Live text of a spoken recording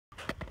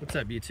What's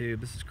up,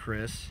 YouTube? This is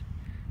Chris,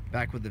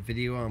 back with a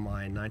video on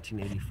my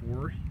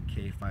 1984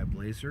 K5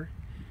 Blazer.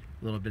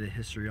 A little bit of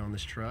history on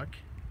this truck.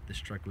 This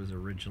truck was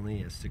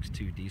originally a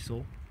 6.2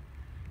 diesel.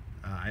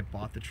 I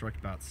bought the truck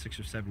about 6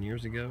 or 7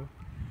 years ago.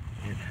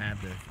 It had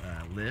the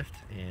lift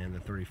and the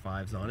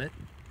 35s on it.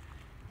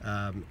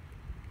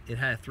 It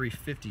had a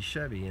 350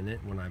 Chevy in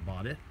it when I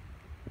bought it,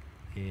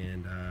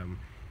 and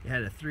it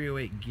had a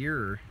 308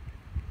 gear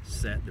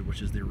set,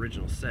 which is the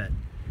original set.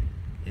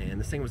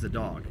 And this thing was a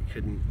dog. It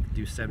couldn't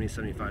do 70,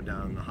 75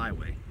 down the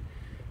highway.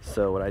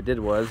 So what I did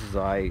was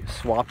I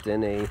swapped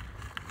in a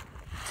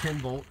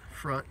 10-volt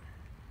front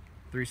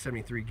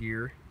 373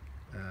 gear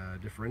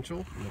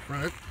differential in the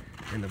front.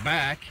 In the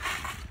back,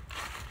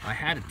 I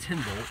had a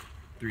 10-volt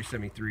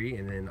 373,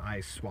 and then I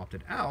swapped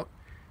it out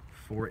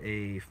for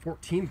a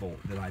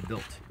 14-volt that I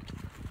built.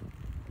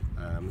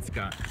 It's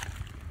got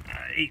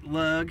 8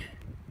 lug,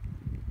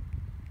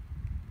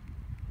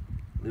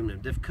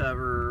 aluminum diff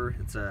cover.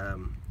 It's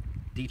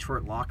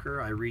Detroit locker.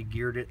 I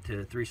re-geared it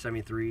to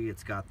 373.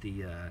 It's got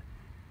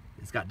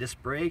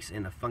disc brakes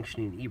and a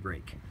functioning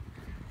e-brake.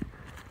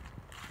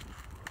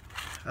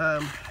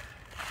 So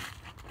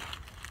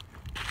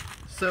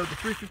the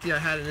 350 I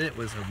had in it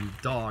was a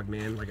dog,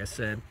 man, like I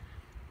said.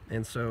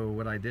 And so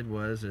what I did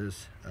was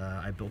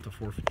I built a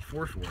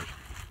 454 for it.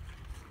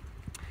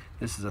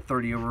 This is a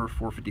 30 over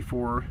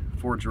 454,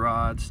 forged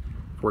rods,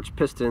 forged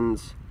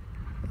pistons,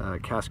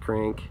 cast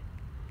crank.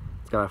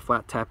 It's got a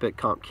flat tappet,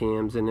 comp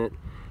cams in it.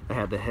 I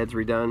had the heads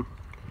redone.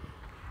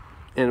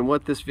 And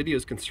what this video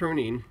is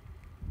concerning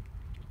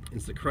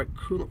is the correct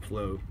coolant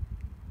flow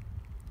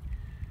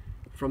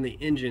from the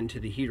engine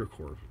to the heater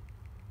core.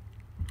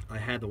 I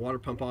had the water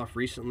pump off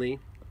recently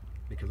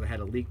because I had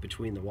a leak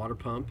between the water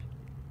pump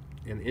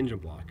and the engine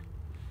block.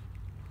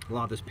 A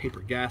lot of those paper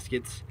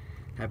gaskets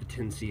have a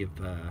tendency of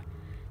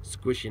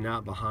squishing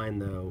out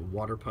behind the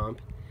water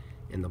pump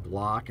and the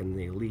block, and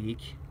they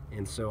leak.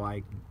 And so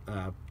I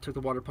took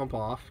the water pump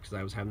off because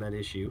I was having that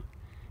issue,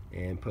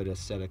 and put a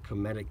set of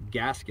Cometic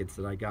gaskets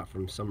that I got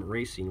from Summit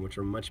Racing, which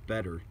are much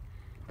better.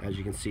 As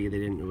you can see, they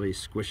didn't really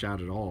squish out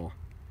at all.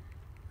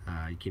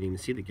 You can't even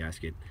see the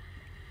gasket.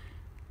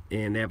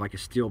 And they have like a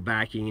steel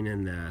backing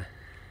and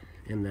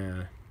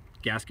the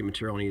gasket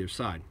material on either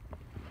side.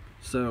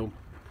 So,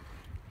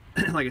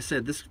 like I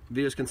said, this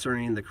video is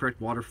concerning the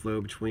correct water flow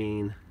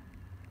between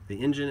the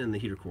engine and the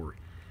heater core.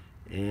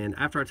 And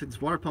after I took this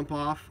water pump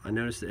off, I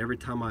noticed that every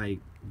time I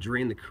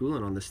drain the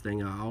coolant on this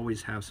thing, I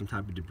always have some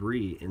type of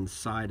debris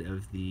inside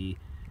of the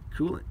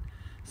coolant.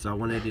 So I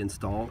wanted to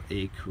install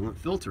a coolant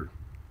filter.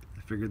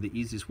 I figured the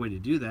easiest way to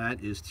do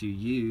that is to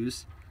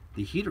use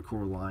the heater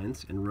core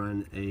lines and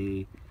run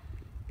a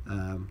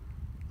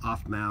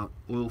off-mount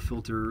oil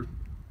filter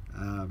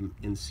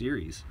in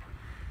series.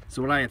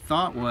 So what I had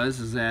thought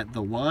was that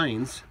the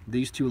lines,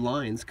 these two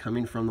lines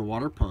coming from the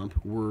water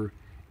pump, were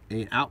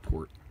an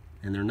output,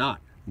 and they're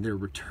not. They're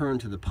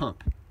returned to the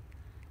pump.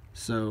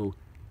 So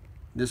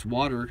this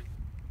water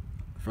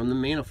from the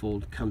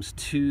manifold comes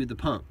to the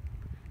pump.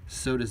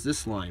 So does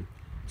this line.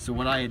 So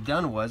what I had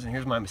done was, and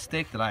here's my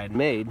mistake that I had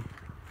made,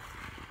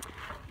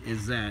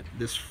 is that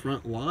this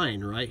front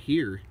line right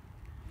here,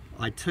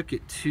 I took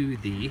it to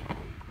the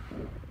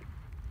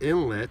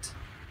inlet,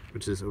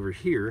 which is over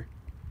here,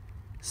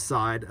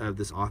 side of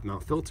this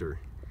off-mount filter.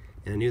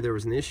 And I knew there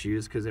was an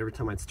issue because every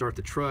time I'd start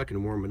the truck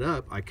and warm it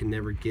up, I could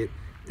never get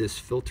this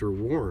filter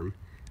warm,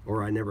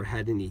 or I never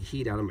had any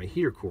heat out of my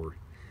heater core.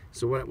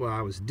 So what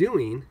I was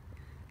doing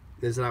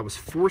is that I was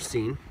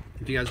forcing,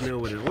 if you guys know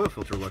what an oil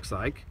filter looks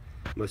like,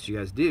 most of you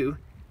guys do,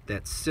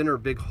 that center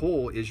big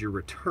hole is your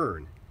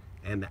return,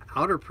 and the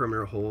outer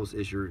perimeter holes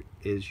is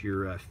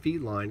your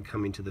feed line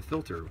coming to the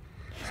filter.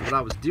 So what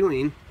I was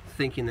doing,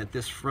 thinking that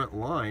this front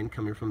line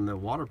coming from the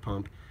water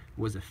pump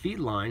was a feed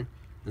line,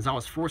 is I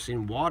was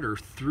forcing water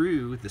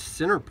through the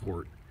center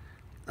port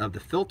of the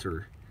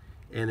filter,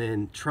 and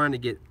then trying to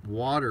get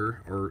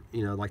water, or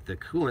like the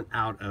coolant,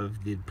 out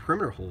of the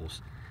perimeter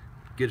holes.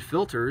 Good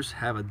filters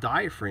have a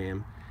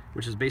diaphragm,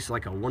 which is basically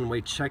like a one-way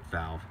check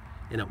valve,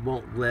 and it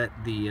won't let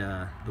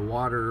the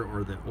water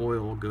or the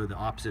oil go the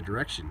opposite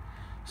direction.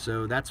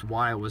 So that's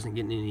why I wasn't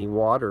getting any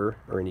water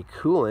or any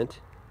coolant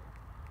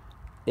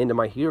into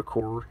my heater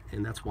core,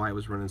 and that's why it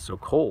was running so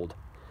cold,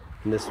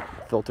 and this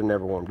filter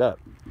never warmed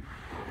up.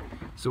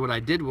 So what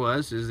I did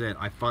was that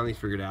I finally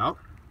figured out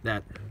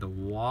that the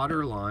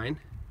water line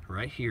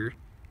right here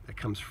that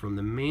comes from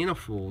the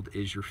manifold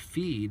is your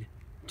feed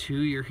to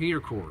your heater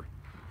core.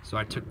 So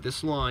I took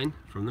this line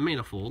from the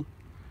manifold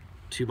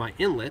to my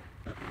inlet,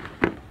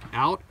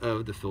 out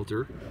of the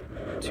filter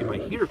to my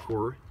heater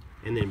core,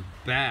 and then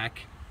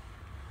back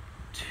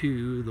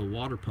to the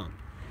water pump.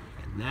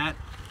 And that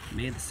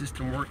made the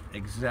system work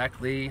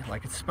exactly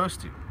like it's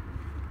supposed to.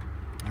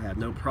 I have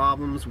no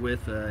problems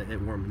with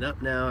it warming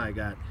up now. I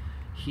got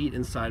heat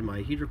inside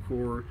my heater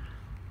core,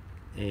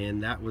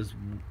 and that was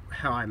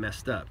how I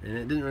messed up. And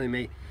it didn't really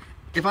make,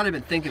 if I'd have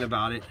been thinking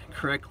about it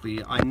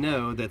correctly, I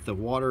know that the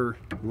water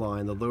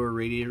line, the lower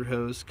radiator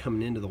hose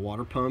coming into the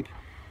water pump,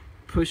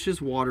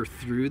 pushes water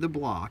through the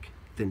block,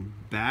 then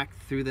back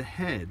through the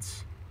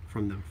heads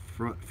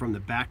from the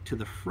back to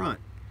the front,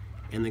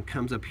 and then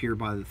comes up here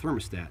by the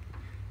thermostat.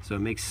 So it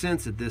makes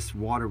sense that this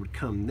water would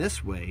come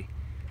this way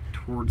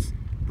towards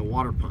the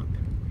water pump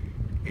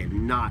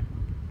and not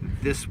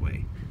this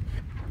way.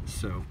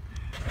 So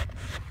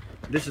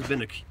this has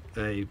been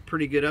a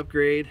pretty good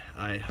upgrade.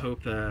 I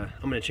hope I'm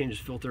going to change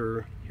this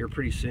filter here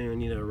pretty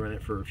soon, you know, run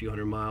it for a few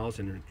hundred miles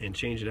and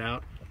change it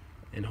out,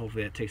 and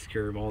hopefully that takes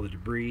care of all the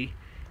debris.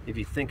 If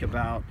you think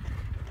about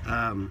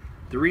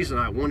the reason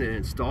I wanted to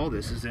install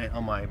this is that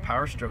on my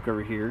Power Stroke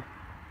over here,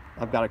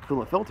 I've got a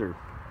coolant filter.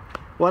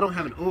 Well, I don't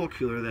have an oil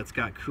cooler that's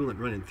got coolant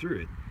running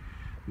through it,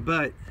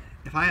 but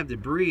if I have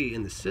debris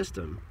in the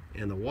system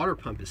and the water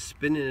pump is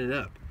spinning it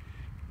up,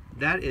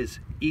 that is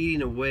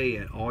eating away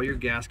at all your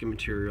gasket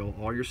material,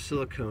 all your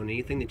silicone,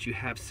 anything that you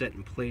have set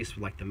in place,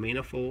 like the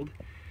manifold,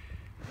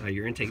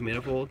 your intake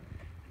manifold,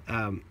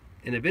 and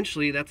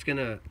eventually that's going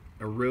to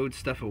erode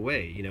stuff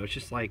away. You know, it's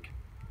just like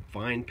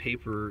fine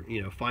paper,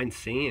 you know, fine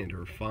sand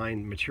or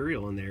fine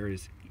material in there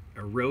is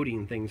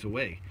eroding things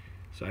away.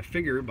 So I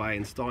figure by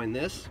installing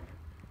this,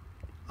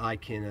 I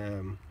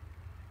can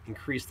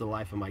increase the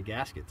life of my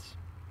gaskets.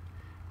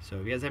 So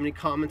if you guys have any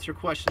comments or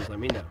questions, let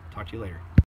me know. Talk to you later.